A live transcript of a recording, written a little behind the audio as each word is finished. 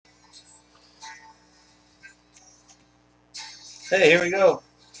Hey, here we go.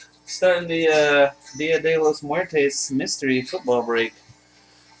 Starting the Dia de los Muertos mystery football break.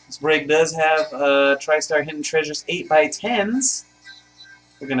 This break does have TriStar Hidden Treasures 8x10s.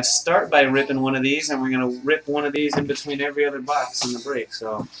 We're going to start by ripping one of these, and we're going to rip one of these in between every other box in the break.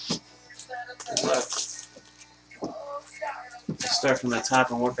 So, good luck. Start from the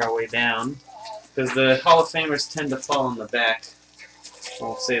top and work our way down. Because the Hall of Famers tend to fall on the back.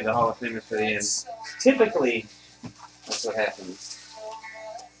 We'll save the Hall of Famers for the end. Typically, that's what happens.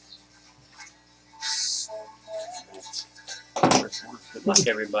 Good luck,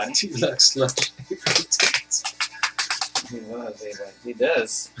 everybody. He looks like He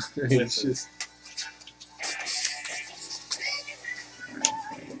does. It's just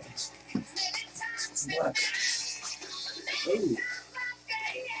Good luck.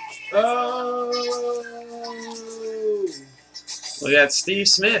 Oh, We got Steve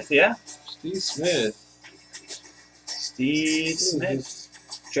Smith, yeah? Steve Smith. Steve Smith.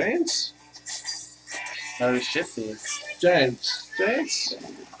 Giants? How he shipped these. Giants.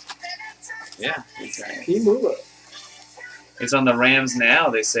 Yeah, exactly. He move up. He's on the Rams now,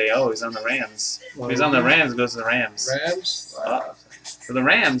 they say. Oh, he's on the Rams. If he's on the Rams, goes to the Rams. Rams? Wow. For the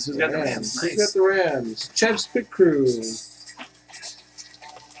Rams, who's got the Rams? Who's Nice. got the Rams? Chevspitcrew.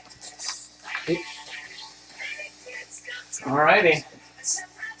 Alrighty.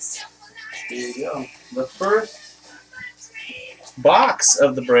 Here you go. The first box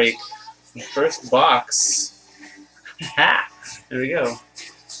of the break. The first box. Ha! There we go.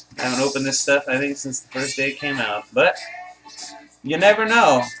 I haven't opened this stuff, I think, since the first day it came out. But you never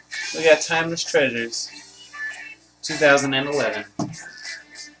know. We got Timeless Treasures. 2011.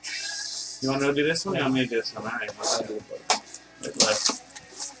 You want to do this one? Or you want me to do this one? Alright. I'll do it. Good luck.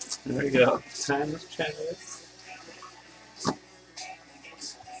 There we go. Timeless Treasures.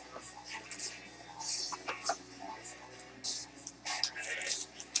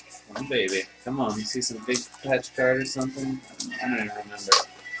 Oh, baby. Come on. You see some big patch card or something? I don't even remember.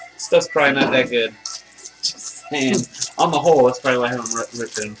 Stuff's probably not that good. Just saying. On the whole, that's probably why I haven't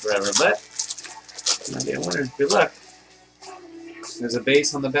ripped it in forever. But, might be a winner. Good luck. There's a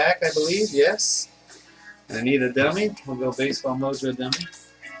base on the back, I believe. Yes. And I need a dummy. We'll go baseball mojo dummy.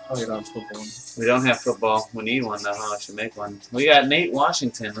 Oh, you don't have football. We don't have football. We need one, though. Huh? I should make one. We got Nate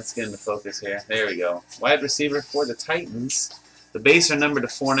Washington. Let's get into focus here. There we go. Wide receiver for the Titans. The base are numbered to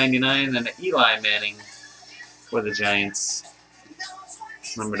 499, and Eli Manning for the Giants.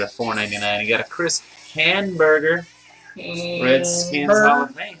 Numbered to 499. You got a Chris Hamburger, Redskins Hall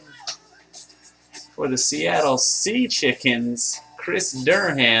of Fame. For the Seattle Sea Chickens, Chris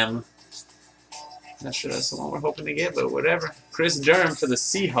Durham. Not sure that's the one we're hoping to get, but whatever. Chris Durham for the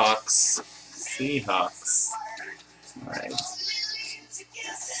Seahawks. Seahawks. Alright.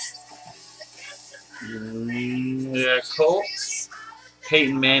 We got Colts.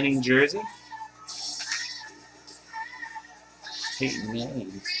 Peyton Manning jersey. Peyton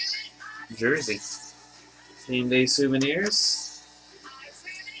Manning jersey. Game day souvenirs.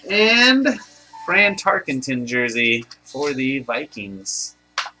 And Fran Tarkenton jersey for the Vikings.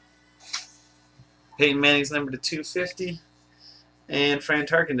 Peyton Manning's number to 250. And Fran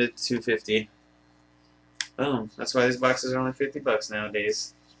Tarkenton to 250. Boom. That's why these boxes are only $50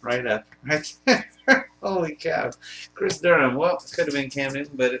 nowadays. Right up. Right there. Holy cow. Chris Durham. Well, it could have been Cam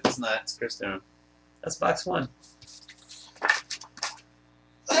Newton, but it's not. It's Chris Durham. That's box one.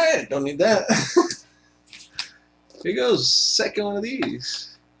 Alright, don't need that. Here goes. Second one of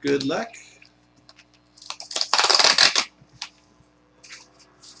these. Good luck.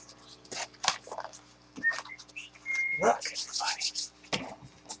 Look, everybody.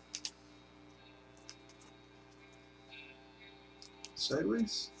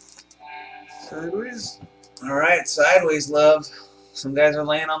 Sideways. Sideways. Alright, sideways, love. Some guys are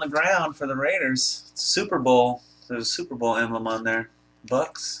laying on the ground for the Raiders. It's Super Bowl. There's a Super Bowl emblem on there.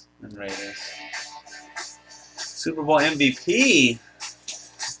 Bucs and Raiders. Super Bowl MVP.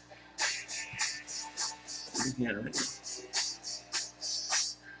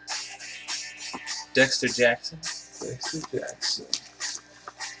 Dexter Jackson. Dexter Jackson.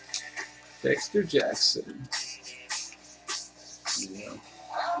 Dexter Jackson. Yeah.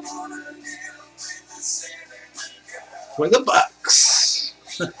 For the Bucs.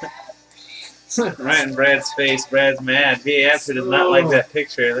 Right in Brad's face. Brad's mad. He actually does not like that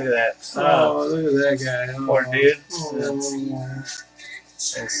picture. Look at that. Oh, look at that guy. Oh. Poor dude. Oh.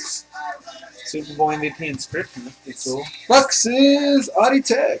 That's Super Bowl MVP inscription. That's pretty cool. Bucs is Audi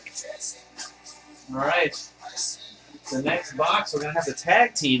Tech. Alright. The next box, we're going to have to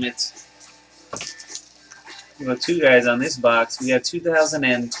tag team it. We got two guys on this box. We got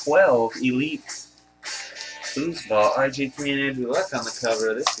 2012 Elite Foosball, RG3 and Andrew Luck on the cover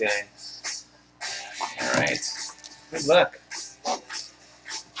of this guy. Alright. Good luck.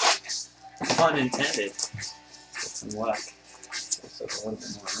 Pun intended. Get some luck. Looks like a little bit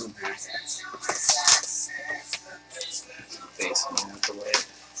more room here. Facing out the way.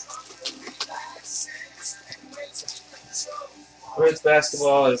 Birds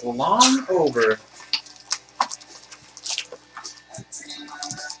basketball is long over.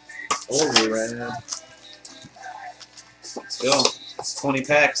 Over right now. Let's go. It's 20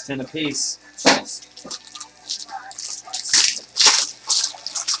 packs, 10 apiece.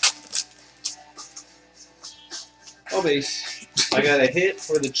 Oh, base. I got a hit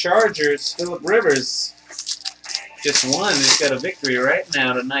for the Chargers. Phillip Rivers just won. He's got a victory right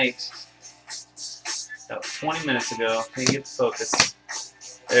now tonight. About 20 minutes ago. He gets focus.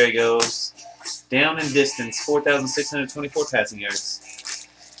 There he goes. Down in distance. 4,624 passing yards.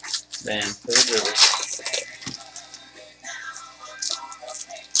 Bam. Phillip Rivers.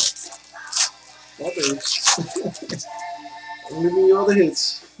 Oh, base. I'm giving you all the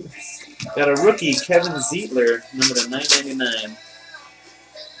hits. Got a rookie, Kevin Zeitler, number to 999.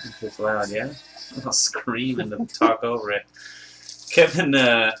 That's loud, yeah? I'll scream and talk over it. Kevin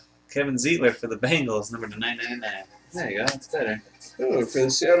Zeitler for the Bengals, number to 999. There you go, that's better. Oh, for the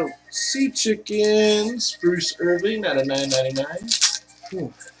Seattle Sea Chickens, Bruce Irving out of 999.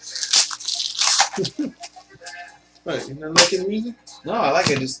 What, you not liking the music? No, I like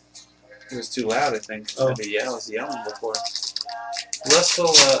it, just it was too loud, I think. Oh. Maybe I was yelling before.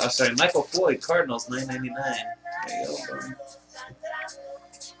 Michael Floyd, Cardinals, 999. There you go,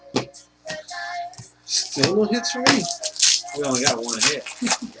 boom. Still no hits for me. We only got one hit.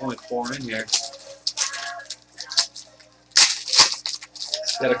 Only 4 in here.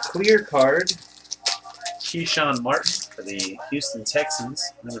 Got a clear card. Keyshawn Martin for the Houston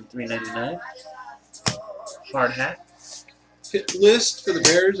Texans, number 399. Hard hat. Hit list for the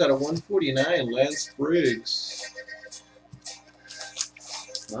Bears out of 149, Lance Briggs.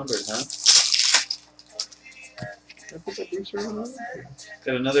 Numbers, huh? Can I put that Bruce Irving on?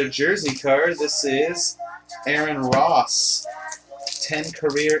 Got another jersey card. This is Aaron Ross. 10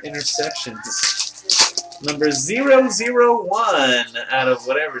 career interceptions. Number 001 out of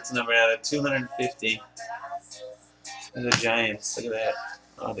whatever it's numbered out of 250. And the Giants. Look at that.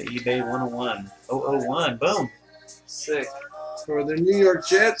 Oh, the eBay 101. 001. Boom. Sick. For the New York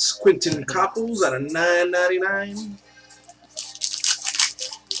Jets, Quentin Copples out of 999.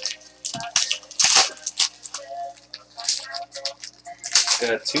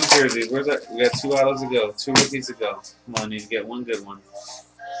 Got 2 jerseys. Where's that? We got 2 autos to go. 2 rookies to go. Come on, need to get one good one.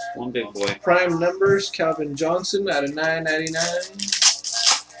 One big boy. Prime numbers, Calvin Johnson out of 999.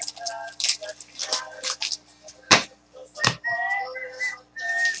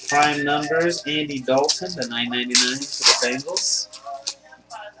 Prime numbers, Andy Dalton, the 999 for the Bengals.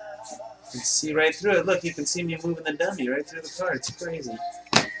 You can see right through it. Look, you can see me moving the dummy right through the card. It's crazy.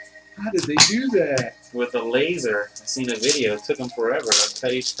 How did they do that? With a laser. I've seen a video. It took them forever to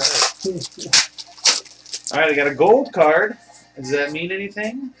cut each card. Alright, I got a gold card. Does that mean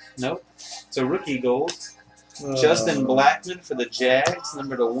anything? Nope. It's a rookie gold. Justin Blackman for the Jags,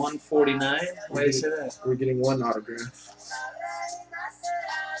 number to 149. Why do you say that? We're getting one autograph.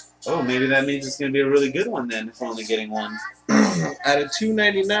 Oh, maybe that means it's going to be a really good one then, if we're only getting one. Out of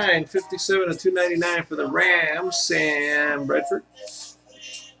 299, 57 of 299 for the Rams, Sam Bradford.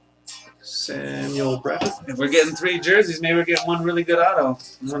 Samuel Bradford. If we're getting 3 jerseys, maybe we're getting one really good auto.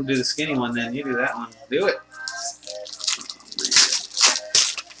 I'm going to do the skinny one then. You do that one. Do it.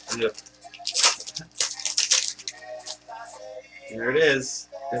 There it is.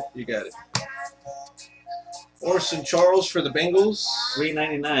 Yep, you got it. Orson Charles for the Bengals.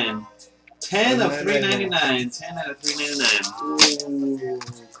 $3.99. 10 of $3.99. 10 out of $3.99. Ooh,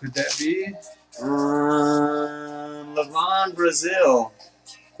 could that be? Levon Brazil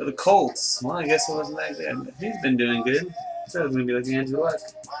for the Colts. Well, I guess it wasn't that good. He's been doing good. So it's going to be like Andrew Luck.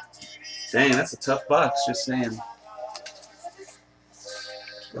 Dang, that's a tough box, just saying.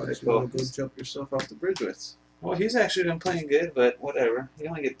 What you want to go jump yourself off the bridge with? Well, he's actually been playing good, but whatever. You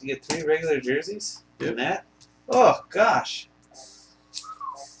only get 3 regular jerseys? Yep. And that? Oh, gosh.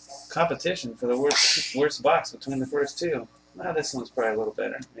 Competition for the worst box between the first 2. Well, this one's probably a little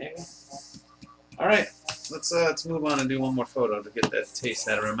better, maybe. All right, let's move on and do one more photo to get that taste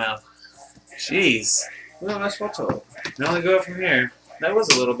out of our mouth. Jeez. Well, that's photo. We only go from here. That was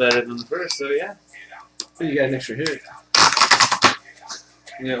a little better than the first, so yeah. You got an extra hit.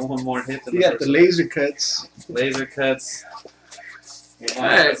 We got one more hit than you the got first. the laser cuts. Laser cuts.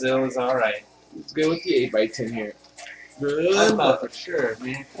 Alright. Brazil is alright. Let's go with the 8x10 here. I Good. thought for sure,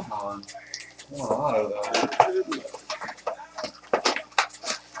 man. Come on. More auto though.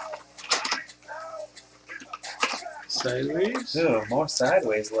 Sideways. Ooh, more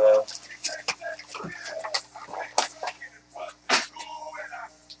sideways love.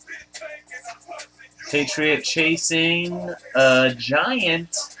 Patriot chasing a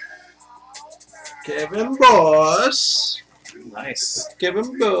giant. Kevin Boss. Nice.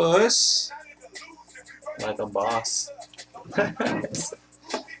 Kevin Boss. Like a boss.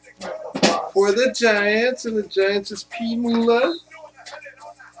 For the Giants, and the Giants is P. Mula.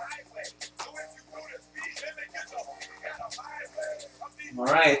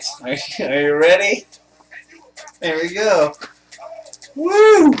 Alright, are you ready? There we go.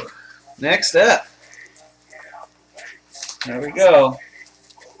 Woo! Next up. There we go.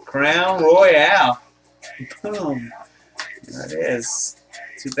 Crown Royale. Boom. There it is.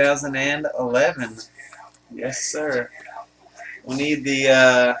 2011. Yes, sir. We need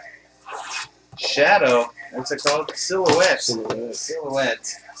the shadow. What's it called? Silhouette.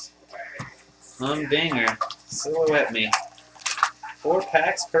 Silhouette. Humdinger. Silhouette me. 4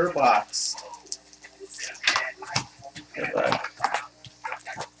 packs per box. Good luck.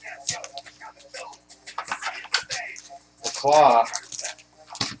 The claw.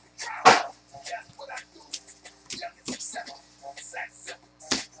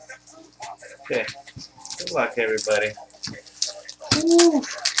 Okay. Good luck, everybody. Woo.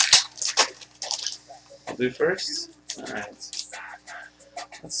 I'll do first. Alright.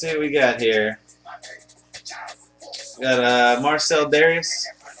 Let's see what we got here. We got Marcel Darius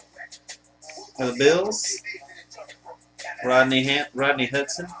for the Bills. Rodney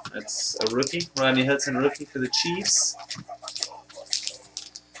Hudson. That's a rookie. Rodney Hudson rookie for the Chiefs.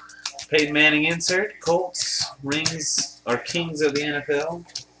 Peyton Manning insert. Colts. Rings are kings of the NFL.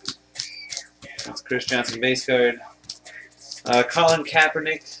 That's Chris Johnson base card. Colin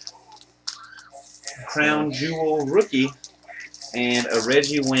Kaepernick, Crown Jewel rookie, and a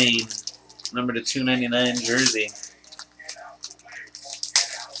Reggie Wayne, number to 299 jersey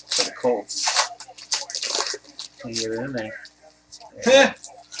for the Colts. Can't get it in there.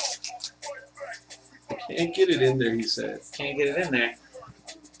 I can't get it in there, he said. Can't get it in there.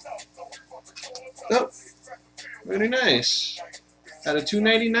 Oh, very nice. Out of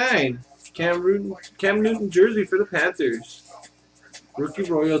 299. Cam Newton jersey for the Panthers. Rookie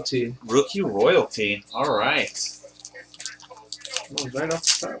royalty. Rookie royalty. All right. Oh, right off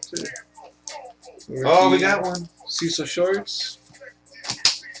the top too. Oh, we got one. Cecil shorts.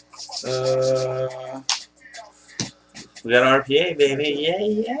 We got RPA, baby.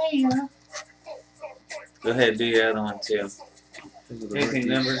 Yeah. Go ahead, do your other one too. Anything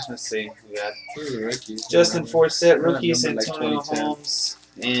numbers? Let's see. We got Justin Forsett, rookies, Antonio Holmes,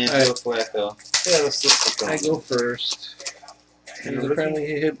 and Joe Flacco. Yeah, let's go. I go first. And apparently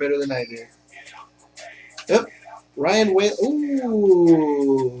he hit better than I did. Yep. Ryan Whalen.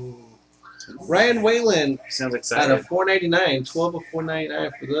 Ooh. Ryan Whalen. Sounds exciting. Out of 499. 12 of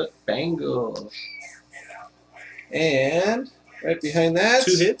 499 for the Bengals. And right behind that.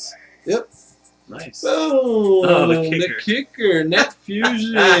 2 hits? Yep. Nice. Boom. Oh, the kicker. Net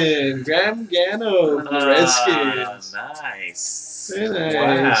Fusion. Graham Gano. Redskins. Nice. Very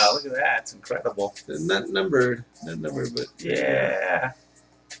nice. Wow, look at that. It's incredible. Not numbered, but yeah.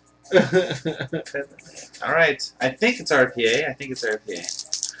 All right. I think it's RPA.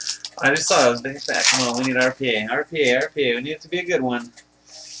 I just thought I was thinking that. Come on, we need RPA. RPA. We need it to be a good one.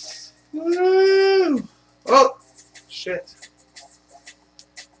 Woo! Oh, shit.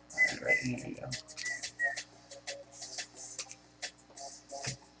 All right, here you go.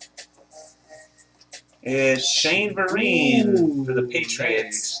 It's Shane Vereen for the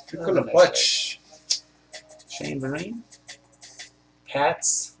Patriots. Nice. Took on a bunch. Shane Vereen.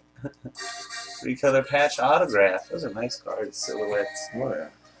 Pats. 3-color patch autograph. Those are nice cards, silhouettes. Oh, yeah.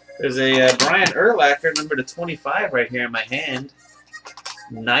 There's a Brian Urlacher, number to 25 right here in my hand.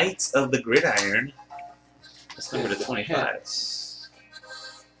 Knights of the Gridiron. That's number to 25.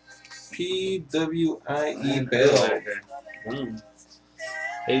 Pwiebeld. Boom.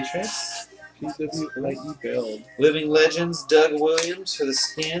 Patriots. Pwiebeld. Living Legends, Doug Williams for the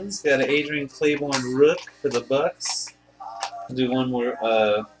Skins. Got an Adrian Claiborne Rook for the Bucs. We'll do one more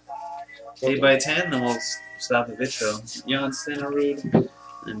 8x10, then we'll stop the video. Jan Stenerud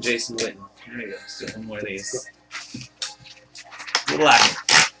and Jason Witten. There we go. Let's do one more of these. Good luck.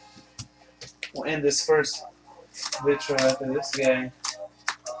 We'll end this first video after this guy.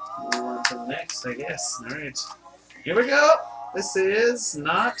 Move on to the next, I guess. Alright. Here we go. This is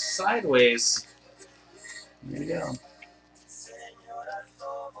not sideways. Here we go.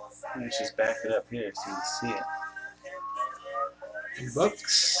 Let's just back it up here so you can see it.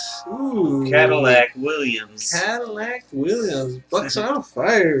 Bucs. Ooh. Cadillac Williams. Cadillac Williams. Bucs on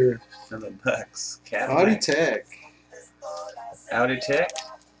fire. And the Bucs. Audi Cadillac. Tech. Audi Tech.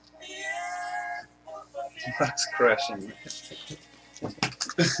 Bucs crushing.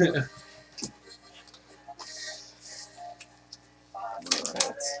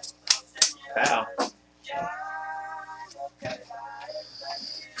 Wow.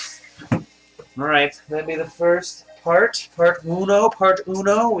 Alright, that'd be the first part. Part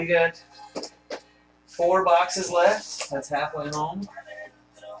uno. We got 4 boxes left. That's halfway home.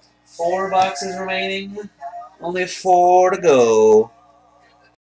 4 boxes remaining. Only 4 to go.